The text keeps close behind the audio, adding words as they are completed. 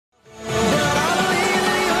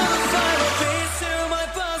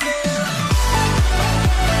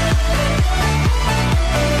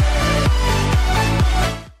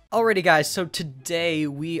Alrighty guys, so today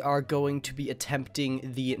we are going to be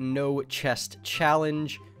attempting the no chest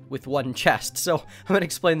challenge with one chest. So I'm going to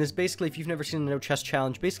explain this. Basically, if you've never seen the no chest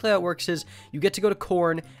challenge, basically how it works is you get to go to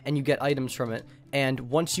corn and you get items from it. And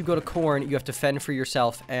once you go to corn, you have to fend for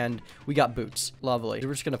yourself, and we got boots. Lovely.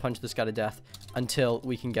 We're just going to punch this guy to death until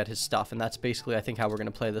we can get his stuff. And that's basically, I think, how we're going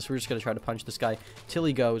to play this. We're just going to try to punch this guy till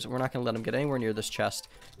he goes. We're not going to let him get anywhere near this chest.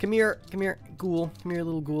 Come here, ghoul. Come here,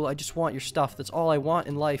 little ghoul. I just want your stuff. That's all I want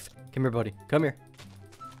in life. Come here, buddy. Come here.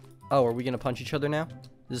 Oh, are we going to punch each other now?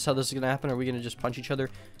 Is this how this is going to happen? Are we going to just punch each other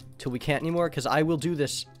till we can't anymore? Because I will do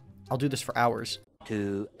this. I'll do this for hours.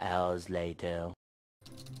 2 hours later.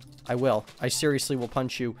 I will. I seriously will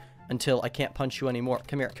punch you until I can't punch you anymore.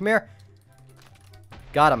 Come here. Come here.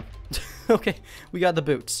 Got him. Okay, we got the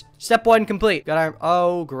boots. Step 1 complete. Got our...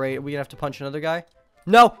 Oh, great. Are we gonna have to punch another guy?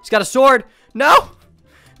 No! He's got a sword! No!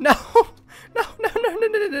 No! No, no, no, no, no,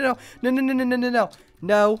 no, no, no, no, no, no, no, no, no.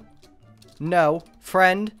 No. No.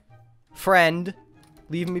 Friend. Friend.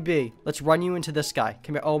 Leave me be. Let's run you into this guy.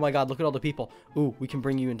 Come here. Oh my god, look at all the people. Ooh, we can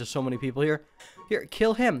bring you into so many people here. Here,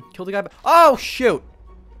 kill him. Kill the guy. Oh, shoot!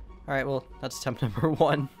 Alright, well, that's attempt number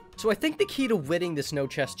 1. So I think the key to winning this no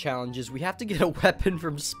chest challenge is we have to get a weapon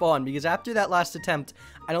from spawn, because after that last attempt,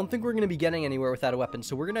 I don't think we're going to be getting anywhere without a weapon.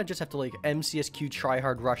 So we're going to just have to, like, MCSQ try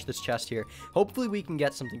hard rush this chest here. Hopefully we can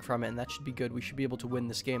get something from it, and that should be good. We should be able to win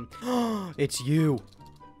this game. It's you.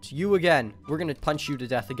 It's you again. We're going to punch you to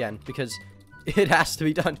death again, because it has to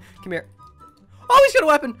be done. Come here. Oh, he's got a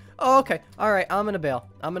weapon. Oh, okay. All right, I'm going to bail.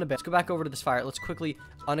 I'm going to bail. Let's go back over to this fire. Let's quickly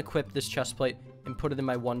unequip this chest plate and put it in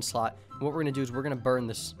my one slot. And what we're going to do is we're going to burn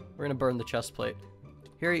this. We're going to burn the chest plate.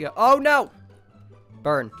 Here you go. Oh, no.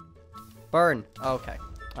 Burn. Burn. Okay.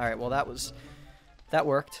 All right, well, that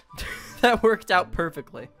worked. That worked out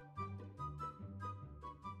perfectly.